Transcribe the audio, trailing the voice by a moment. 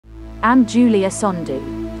I'm Julia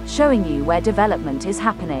Sondu, showing you where development is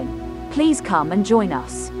happening. Please come and join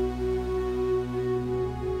us.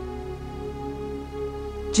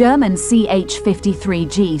 German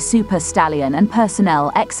CH-53G Super Stallion and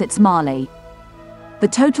personnel exits Mali. The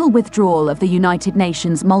total withdrawal of the United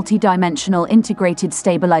Nations Multidimensional Integrated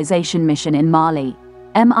Stabilisation Mission in Mali,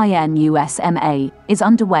 MINUSMA, is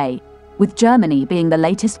underway, with Germany being the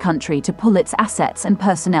latest country to pull its assets and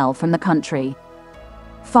personnel from the country.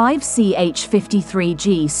 5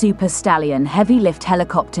 CH-53G Super Stallion heavy-lift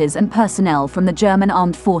helicopters and personnel from the German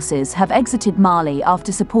Armed Forces have exited Mali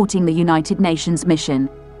after supporting the United Nations mission,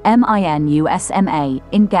 MINUSMA,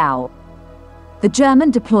 in Gao. The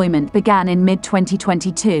German deployment began in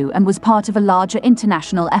mid-2022 and was part of a larger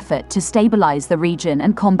international effort to stabilize the region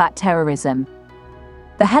and combat terrorism.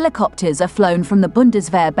 The helicopters are flown from the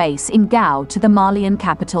Bundeswehr base in Gao to the Malian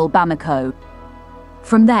capital Bamako.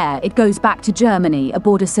 From there, it goes back to Germany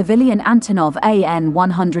aboard a civilian Antonov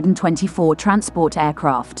AN-124 transport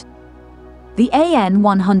aircraft. The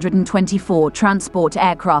AN-124 transport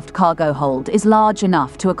aircraft cargo hold is large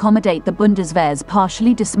enough to accommodate the Bundeswehr's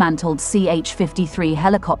partially dismantled CH-53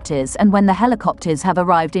 helicopters, and when the helicopters have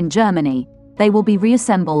arrived in Germany, they will be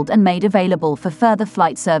reassembled and made available for further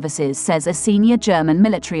flight services, says a senior German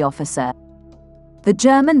military officer. The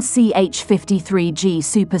German CH-53G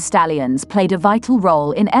Super Stallions played a vital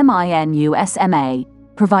role in MINUSMA,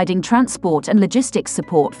 providing transport and logistics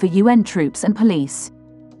support for UN troops and police.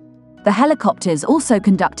 The helicopters also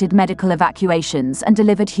conducted medical evacuations and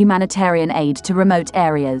delivered humanitarian aid to remote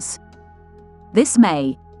areas. This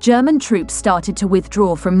May, German troops started to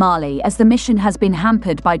withdraw from Mali as the mission has been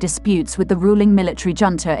hampered by disputes with the ruling military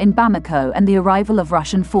junta in Bamako and the arrival of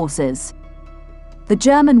Russian forces. The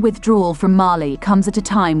German withdrawal from Mali comes at a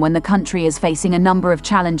time when the country is facing a number of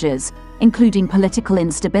challenges, including political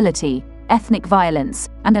instability, ethnic violence,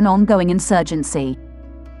 and an ongoing insurgency.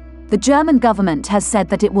 The German government has said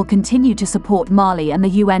that it will continue to support Mali and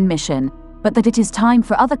the UN mission, but that it is time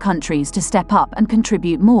for other countries to step up and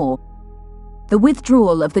contribute more. The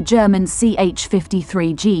withdrawal of the German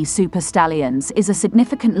CH-53G Super Stallions is a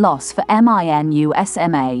significant loss for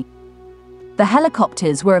MINUSMA. The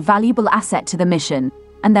helicopters were a valuable asset to the mission,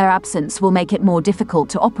 and their absence will make it more difficult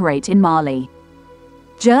to operate in Mali.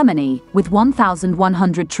 Germany, with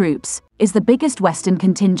 1,100 troops, is the biggest Western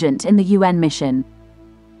contingent in the UN mission.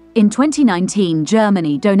 In 2019,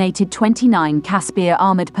 Germany donated 29 Caspier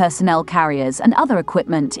armored personnel carriers and other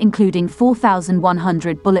equipment, including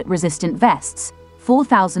 4,100 bullet-resistant vests,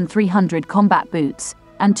 4,300 combat boots,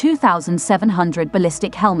 and 2,700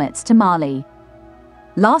 ballistic helmets to Mali.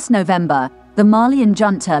 Last November, the Malian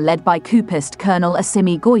junta led by Coupist Colonel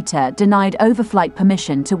Assimi Goïta denied overflight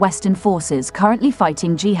permission to Western forces currently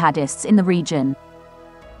fighting jihadists in the region.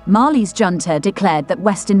 Mali's junta declared that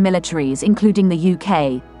Western militaries, including the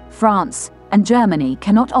UK, France, and Germany,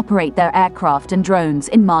 cannot operate their aircraft and drones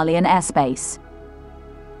in Malian airspace.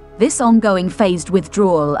 This ongoing phased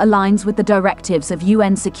withdrawal aligns with the directives of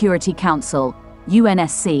UN Security Council,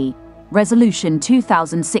 UNSC, Resolution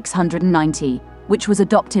 2690, which was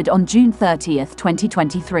adopted on June 30,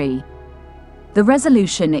 2023. The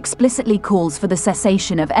resolution explicitly calls for the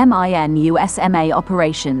cessation of MINUSMA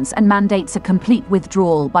operations and mandates a complete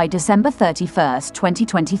withdrawal by December 31,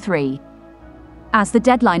 2023. As the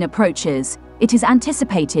deadline approaches, it is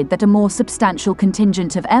anticipated that a more substantial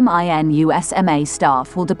contingent of MINUSMA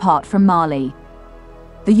staff will depart from Mali.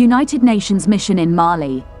 The United Nations mission in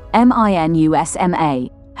Mali, MINUSMA,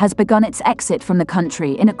 has begun its exit from the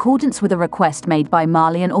country in accordance with a request made by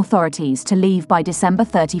Malian authorities to leave by December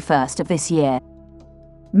 31 of this year.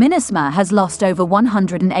 MINUSMA has lost over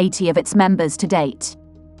 180 of its members to date.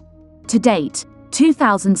 To date,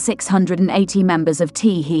 2,680 members of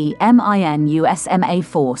THE MINUSMA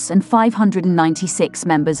force and 596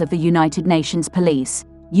 members of the United Nations Police,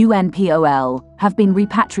 UNPOL, have been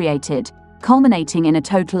repatriated, culminating in a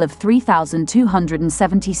total of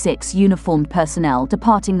 3,276 uniformed personnel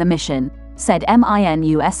departing the mission, said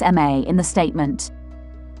MINUSMA in the statement.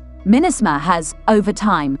 MINUSMA has, over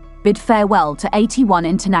time, bid farewell to 81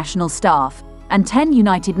 international staff and 10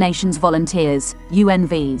 United Nations volunteers,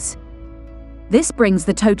 UNVs. This brings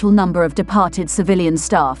the total number of departed civilian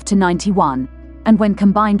staff to 91, and when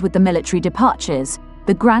combined with the military departures,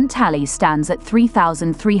 the grand tally stands at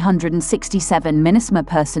 3,367 MINUSMA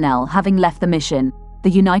personnel having left the mission, the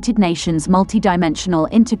United Nations Multidimensional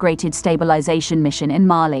Integrated Stabilisation Mission in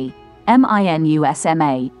Mali,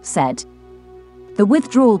 MINUSMA, said. The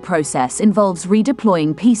withdrawal process involves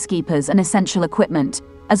redeploying peacekeepers and essential equipment,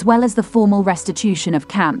 as well as the formal restitution of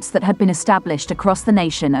camps that had been established across the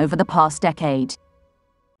nation over the past decade.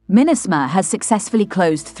 MINUSMA has successfully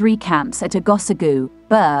closed 3 camps at Agosagou,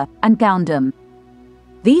 Bur, and Goundam.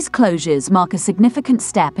 These closures mark a significant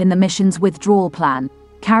step in the mission's withdrawal plan,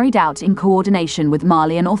 carried out in coordination with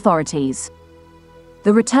Malian authorities.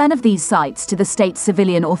 The return of these sites to the state's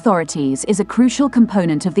civilian authorities is a crucial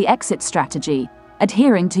component of the exit strategy,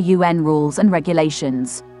 adhering to UN rules and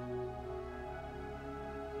regulations.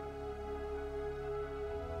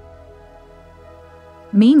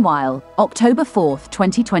 Meanwhile, October 4,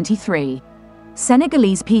 2023.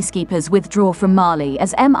 Senegalese peacekeepers withdraw from Mali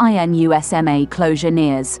as MINUSMA closure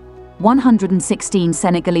nears. 116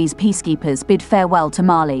 Senegalese peacekeepers bid farewell to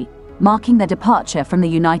Mali, marking their departure from the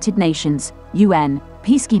United Nations UN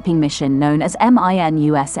peacekeeping mission known as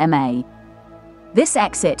MINUSMA. This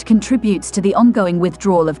exit contributes to the ongoing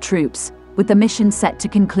withdrawal of troops, with the mission set to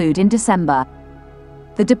conclude in December.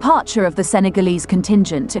 The departure of the Senegalese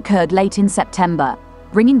contingent occurred late in September,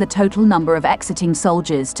 bringing the total number of exiting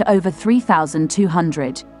soldiers to over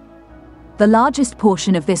 3,200. The largest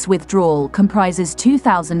portion of this withdrawal comprises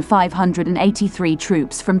 2,583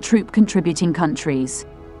 troops from troop-contributing countries.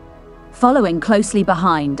 Following closely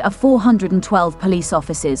behind are 412 police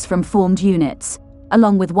officers from formed units,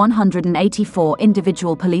 along with 184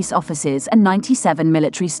 individual police officers and 97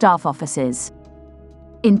 military staff officers.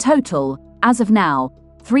 In total, as of now,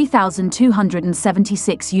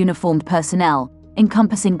 3,276 uniformed personnel,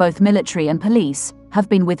 encompassing both military and police, have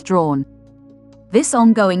been withdrawn. This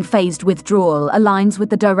ongoing phased withdrawal aligns with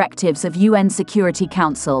the directives of UN Security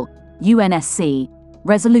Council, UNSC,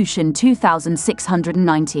 Resolution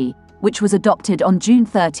 2690, which was adopted on June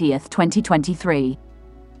 30, 2023.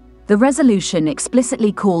 The resolution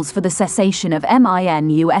explicitly calls for the cessation of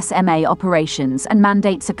MINUSMA operations and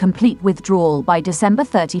mandates a complete withdrawal by December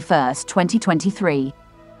 31, 2023.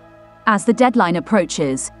 As the deadline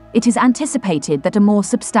approaches, it is anticipated that a more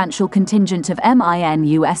substantial contingent of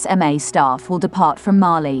MINUSMA staff will depart from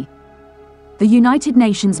Mali. The United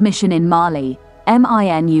Nations mission in Mali,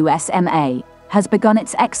 MINUSMA, has begun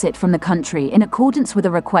its exit from the country in accordance with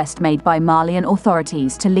a request made by Malian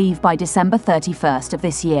authorities to leave by December 31st of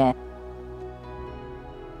this year.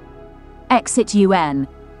 Exit UN.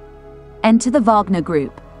 Enter the Wagner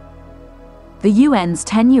Group. The UN's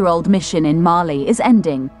 10-year-old mission in Mali is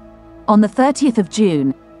ending. On the 30th of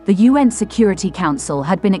June, the UN Security Council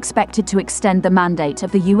had been expected to extend the mandate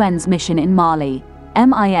of the UN's mission in Mali,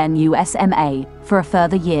 MINUSMA, for a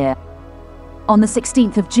further year. On the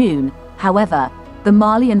 16th of June, however, the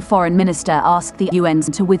Malian foreign minister asked the UN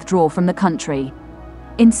to withdraw from the country.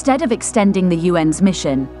 Instead of extending the UN's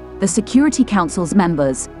mission, the Security Council's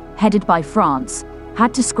members, headed by France,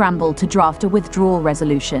 had to scramble to draft a withdrawal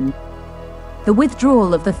resolution. The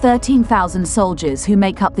withdrawal of the 13,000 soldiers who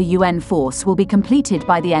make up the UN force will be completed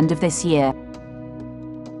by the end of this year.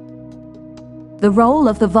 The role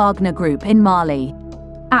of the Wagner Group in Mali.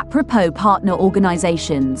 Apropos partner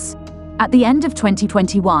organizations. At the end of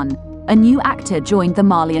 2021, a new actor joined the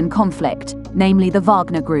Malian conflict, namely the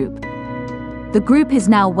Wagner Group. The group is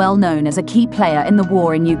now well known as a key player in the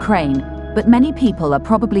war in Ukraine, but many people are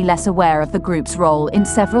probably less aware of the group's role in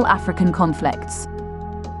several African conflicts.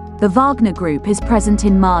 The Wagner Group is present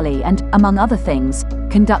in Mali and, among other things,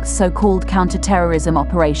 conducts so-called counter-terrorism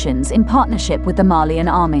operations in partnership with the Malian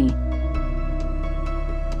army.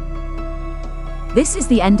 This is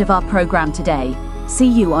the end of our program today. See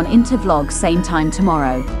you on Intervlog same time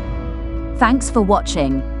tomorrow. Thanks for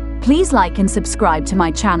watching. Please like and subscribe to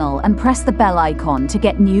my channel and press the bell icon to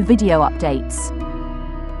get new video updates.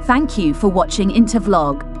 Thank you for watching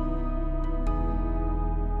Intervlog.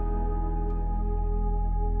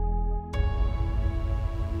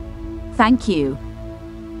 Thank you.